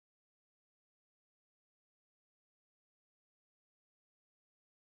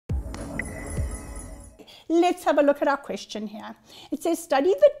let's have a look at our question here. It says,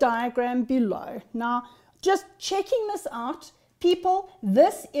 study the diagram below. Now, just checking this out, people,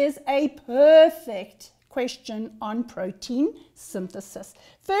 this is a perfect question on protein synthesis.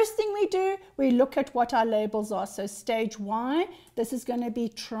 First thing we do, we look at what our labels are. So stage Y, this is going to be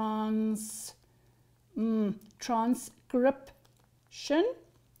transcription,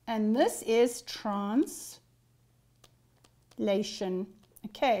 and this is translation.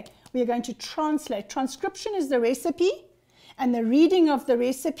 Okay, we are going to translate. Transcription is the recipe and the reading of the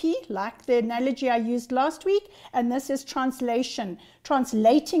recipe, like the analogy I used last week, and this is translation,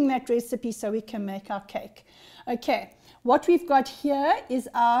 translating that recipe so we can make our cake. Okay, what we've got here is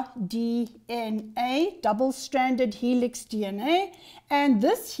our DNA, double-stranded helix DNA, and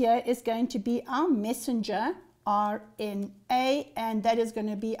this here is going to be our messenger RNA, and that is going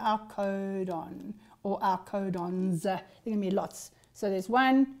to be our codon, or our codons. There are going to be lots. So there's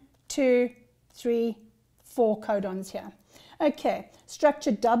 1, 2, 3, 4 codons here. Okay,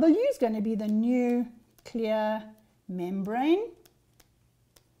 structure W is going to be the nuclear membrane.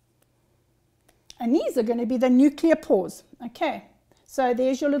 And these are going to be the nuclear pores. Okay, so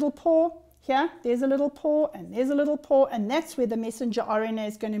there's your little pore here, there's a little pore, and there's a little pore, and that's where the messenger RNA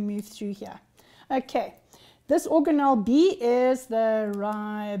is going to move through here. Okay, this organelle B is the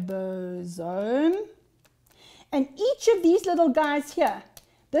ribosome. And each of these little guys here,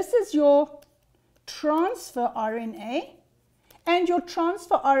 this is your transfer RNA, and your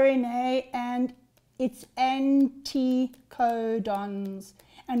transfer RNA and its anticodons.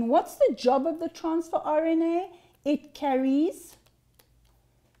 And what's the job of the transfer RNA? It carries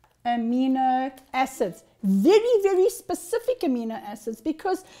amino acids, very, very specific amino acids,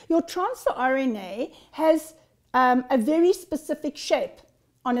 because your transfer RNA has a very specific shape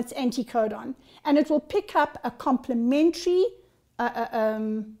on its anticodon, and it will pick up a complementary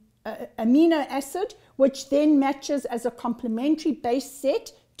amino acid, which then matches as a complementary base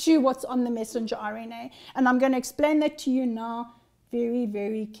set to what's on the messenger RNA. And I'm going to explain that to you now very,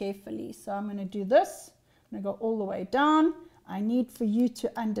 very carefully. So I'm going to do this. I'm going to go all the way down. I need for you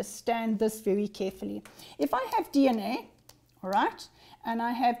to understand this very carefully. If I have DNA, all right, and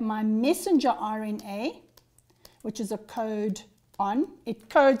I have my messenger RNA, which is a code on, it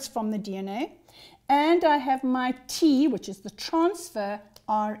codes from the DNA, and I have my T, which is the transfer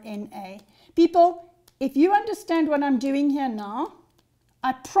RNA. People, if you understand what I'm doing here now,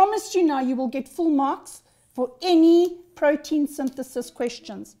 I promise you now you will get full marks for any protein synthesis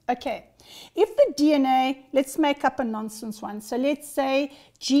questions. Okay, if the DNA, let's make up a nonsense one. So let's say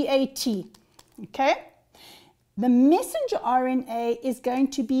GAT, okay? The messenger RNA is going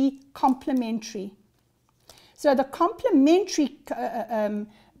to be complementary. So the complementary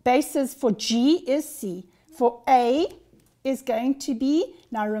bases for G is C. For A is going to be,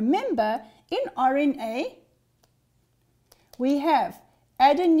 now remember, in RNA, we have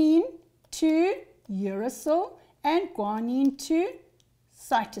adenine to uracil and guanine to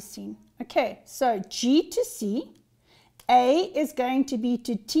cytosine. Okay, so G to C, A is going to be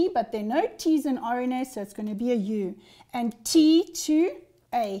to T, but there are no T's in RNA, so it's going to be a U, and T to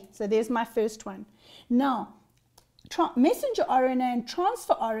A. So there's my first one. Now, messenger RNA and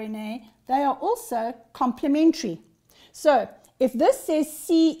transfer RNA, they are also complementary. So if this says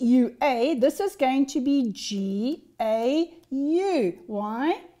CUA, this is going to be GAU.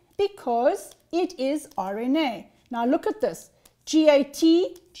 Why? Because it is RNA. Now look at this. GAT,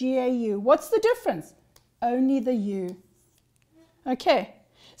 GAU. What's the difference? Only the U. Okay,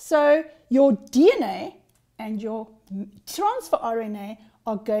 so your DNA and your transfer RNA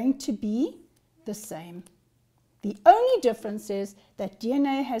are going to be the same. The only difference is that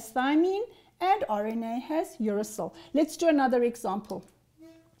DNA has thymine and RNA has uracil. Let's do another example.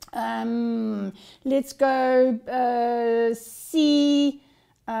 Let's go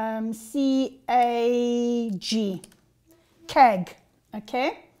CAG, CAG,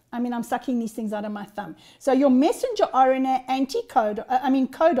 okay? I mean, I'm sucking these things out of my thumb. So your messenger RNA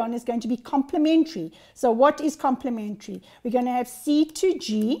codon is going to be complementary. So what is complementary? We're going to have C to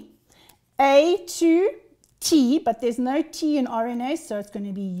G, A to T, but there's no T in RNA, so it's going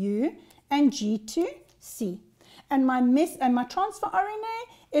to be U, and G to C. And my transfer RNA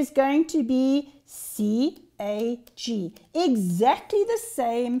is going to be CAG, exactly the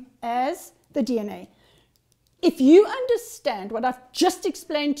same as the DNA. If you understand what I've just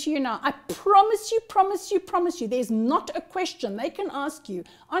explained to you now, I promise you, there's not a question they can ask you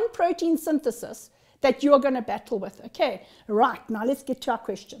on protein synthesis that you're going to battle with. Okay, right, now let's get to our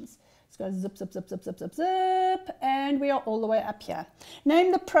questions. Let's go zip, zip, zip, zip, zip, zip, zip, and we are all the way up here.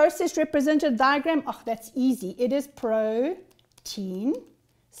 Name the process represented diagram. Oh, that's easy. It is protein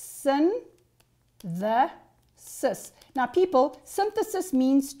synthesis. the cis. Now people, synthesis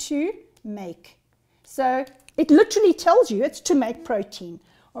means to make. So it literally tells you it's to make protein.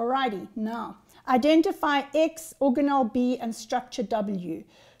 Alrighty, now identify X, organelle B, and structure W.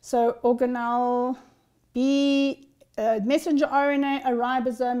 So organelle B, messenger RNA, a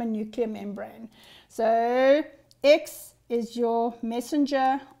ribosome, and nuclear membrane. So X is your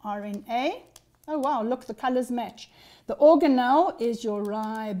messenger RNA. Oh wow, look, the colors match. The organelle is your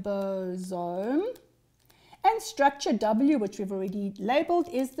ribosome. And structure W, which we've already labeled,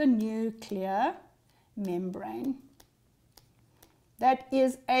 is the nuclear membrane. That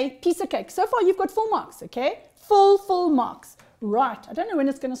is a piece of cake. So far you've got full marks, okay? Full marks. Right, I don't know when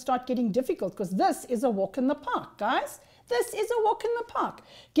it's going to start getting difficult, because this is a walk in the park, guys. This is a walk in the park.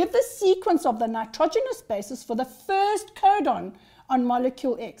 Give the sequence of the nitrogenous bases for the first codon on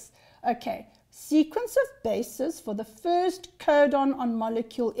molecule X. Okay, sequence of bases for the first codon on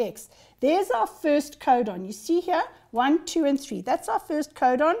molecule X. There's our first codon. You see here, 1, 2, and 3. That's our first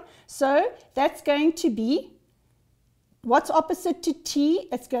codon. So that's going to be, what's opposite to T?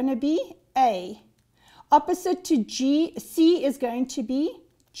 It's going to be A. Opposite to G, C is going to be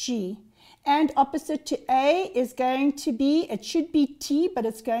G. And opposite to A is going to be, it should be T, but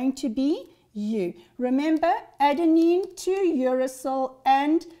it's going to be U. Remember, adenine to uracil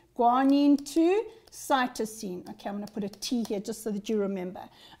and guanine to cytosine. Okay, I'm going to put a T here just so that you remember.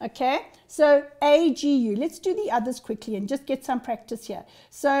 Okay, so AGU. Let's do the others quickly and just get some practice here.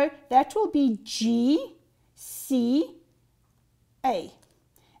 So that will be G, C, A.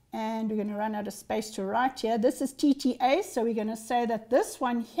 And we're going to run out of space to write here. This is TTA, so we're going to say that this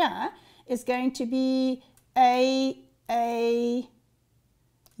one here is going to be AAU.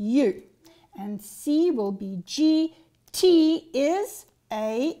 And C will be G, T is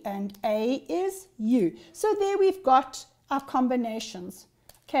A, and A is U. So there we've got our combinations.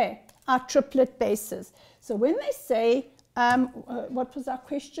 Okay, our triplet bases. So when they say, what was our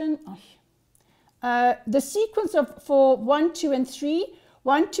question? The sequence of for 1, 2, and 3.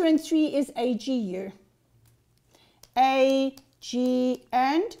 1, 2, and 3 is AGU. A, G,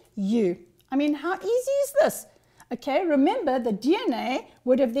 and U. I mean, how easy is this? Okay, remember the DNA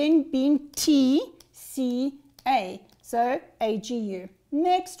would have then been T, C, A. So AGU.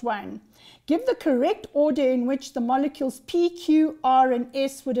 Next one. Give the correct order in which the molecules P, Q, R, and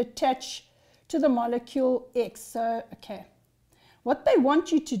S would attach to the molecule X. So, okay. What they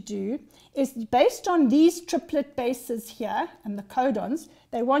want you to do is, based on these triplet bases here and the codons,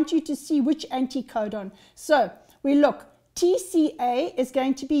 they want you to see which anticodon. So we look, TCA is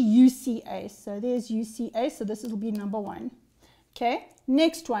going to be UCA. So there's UCA, so this will be number 1. Okay,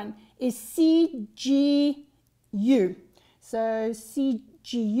 next one is CGU. So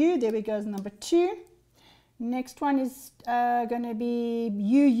CGU, there we go, is number 2. Next one is going to be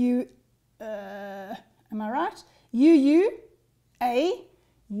UU, am I right?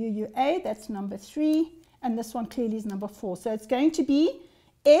 UUA, that's number 3, and this one clearly is number 4. So it's going to be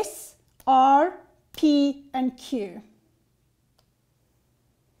S, R, P, and Q.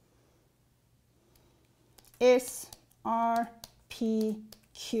 S, R, P,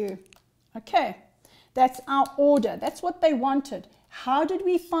 Q. Okay, that's our order. That's what they wanted. How did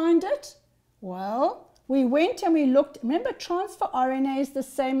we find it? Well, we went and we looked. Remember, transfer RNA is the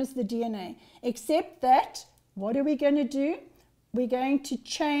same as the DNA, except that, what are we going to do? We're going to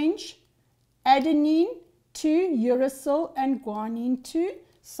change adenine to uracil and guanine to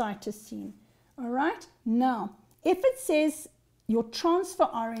cytosine. All right? Now, if it says your transfer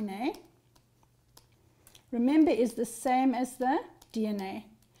RNA, remember, is the same as the DNA.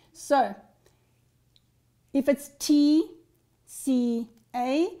 So, if it's T, C,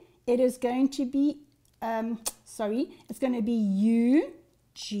 A, it is going to be, it's going to be U,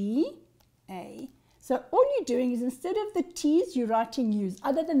 G, A. So all you're doing is, instead of the T's, you're writing U's.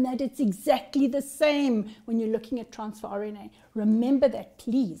 Other than that, it's exactly the same when you're looking at transfer RNA. Remember that,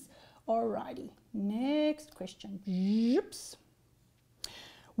 please. Alrighty, next question. Oops.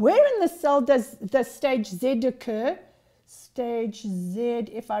 Where in the cell does the stage Z occur? Stage Z,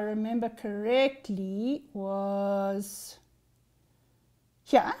 if I remember correctly, was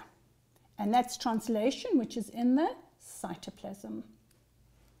here. And that's translation, which is in the cytoplasm.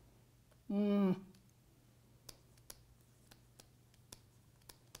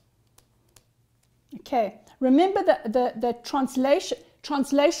 Okay, remember that the translation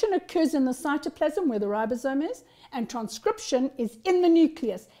occurs in the cytoplasm where the ribosome is, and transcription is in the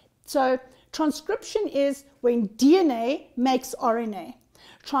nucleus. So transcription is when DNA makes RNA.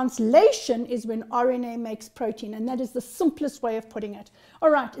 Translation is when RNA makes protein, and that is the simplest way of putting it. All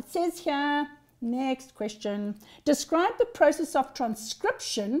right, it says here, next question. Describe the process of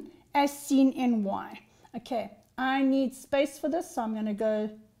transcription as seen in Y. Okay, I need space for this, so I'm going to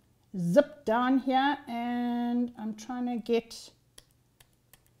go zip down here, and I'm trying to get...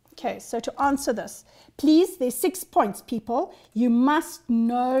 Okay, so to answer this, please, there's 6 points, people. You must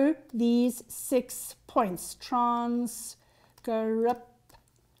know these 6 points.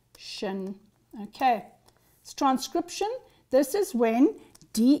 Transcription. Okay, it's transcription. This is when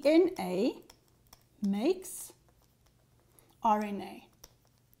DNA makes RNA.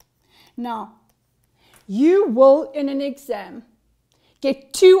 Now, you will, in an exam,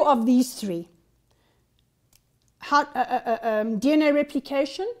 get 2 of these 3. DNA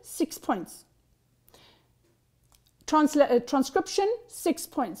replication, 6 points. Transcription, 6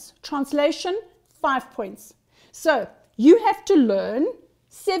 points. Translation, 5 points. So you have to learn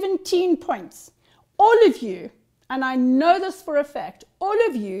 17 points. All of you, and I know this for a fact, all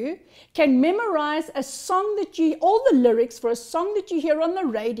of you can memorize a song that all the lyrics for a song that you hear on the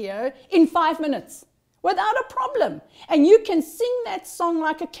radio in 5 minutes without a problem. And you can sing that song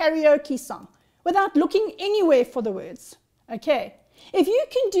like a karaoke song without looking anywhere for the words. Okay, if you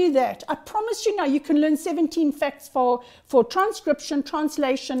can do that, I promise you now you can learn 17 facts for transcription,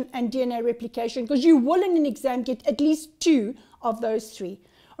 translation, and DNA replication, because you will in an exam get at least 2 of those 3.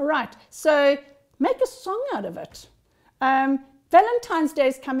 All right, so make a song out of it. Valentine's Day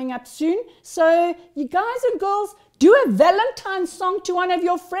is coming up soon, so you guys and girls, do a Valentine's song to one of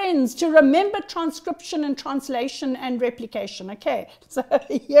your friends to remember transcription and translation and replication. Okay, so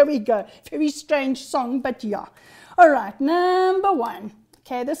here we go. Very strange song, but yeah. All right, number 1.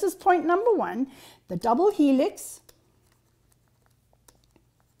 Okay, this is point number 1. The double helix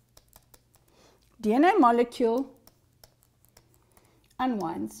DNA molecule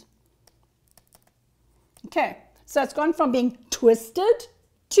unwinds. Okay, so it's gone from being twisted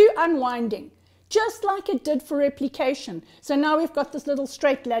to unwinding, just like it did for replication. So now we've got this little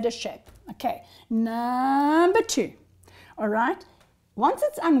straight ladder shape. Okay, number 2. All right, once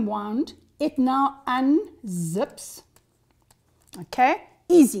it's unwound, it now unzips. Okay,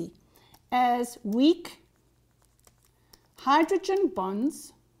 easy. As weak hydrogen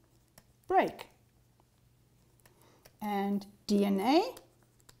bonds break. And DNA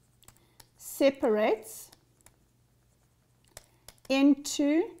separates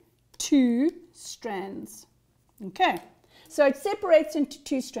into 2 strands. Okay, so it separates into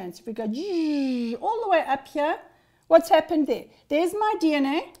 2 strands. If we go all the way up here, what's happened there? There's my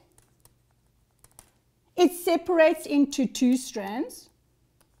DNA. It separates into 2 strands.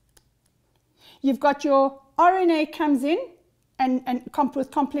 You've got your RNA comes in and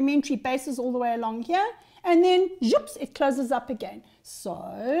with complementary bases all the way along here, and then zoops, it closes up again.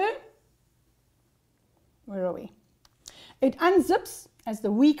 So, where are we? It unzips as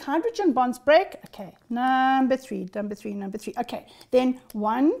the weak hydrogen bonds break. Okay, number 3. Okay, then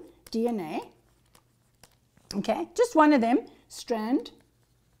 1 DNA. Okay, just one of them, strand,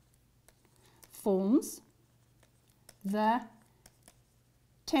 forms the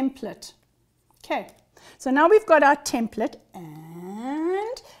template. Okay, so now we've got our template,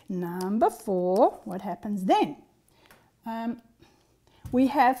 and number 4, what happens then? We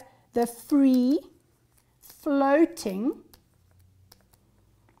have the free floating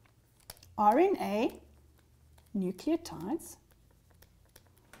RNA nucleotides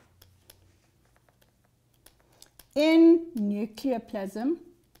in nucleoplasm.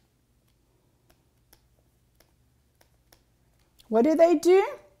 What do?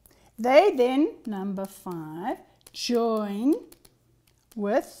 They then, number 5, join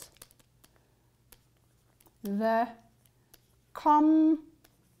with the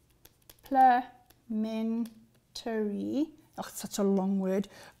complementary, oh, such a long word,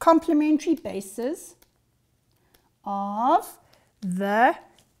 complementary bases of the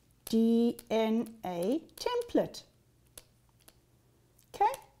DNA template.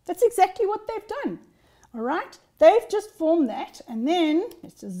 Okay, that's exactly what they've done. All right, they've just formed that, and then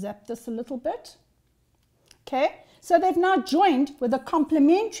let's just zap this a little bit. Okay, so they've now joined with a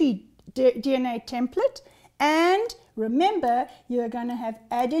complementary DNA template, and remember, you're going to have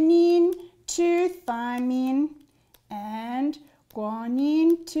adenine to thymine and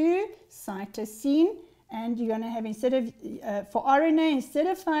guanine to cytosine, and you're going to have, instead of for RNA, instead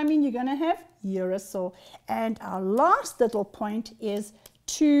of thymine, you're going to have uracil. And our last little point is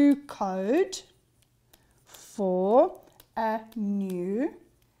to code for a new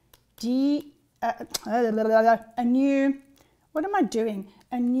a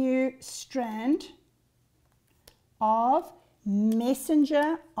new strand of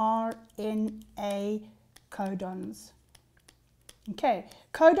messenger RNA codons. Okay,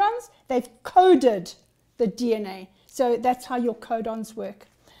 codons, they've coded the DNA. So that's how your codons work.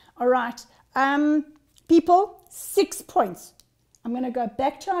 All right, people, 6 points. I'm going to go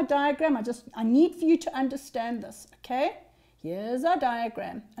back to our diagram. I need for you to understand this, okay? Here's our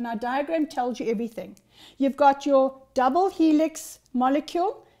diagram, and our diagram tells you everything. You've got your double helix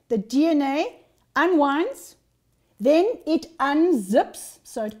molecule, the DNA unwinds, then it unzips,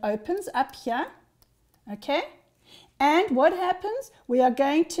 so it opens up here, okay? And what happens? We are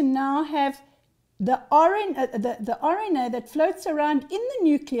going to now have the RNA that floats around in the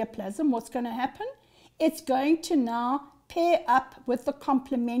nuclear plasm. What's going to happen? It's going to now pair up with the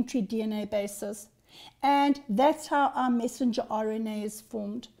complementary DNA bases. And that's how our messenger RNA is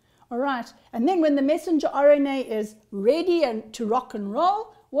formed. All right. And then when the messenger RNA is ready and to rock and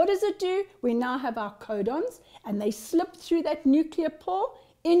roll, what does it do? We now have our codons, and they slip through that nuclear pore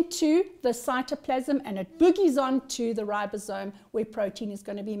into the cytoplasm, and it boogies on to the ribosome where protein is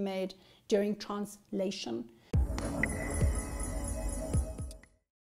going to be made during translation.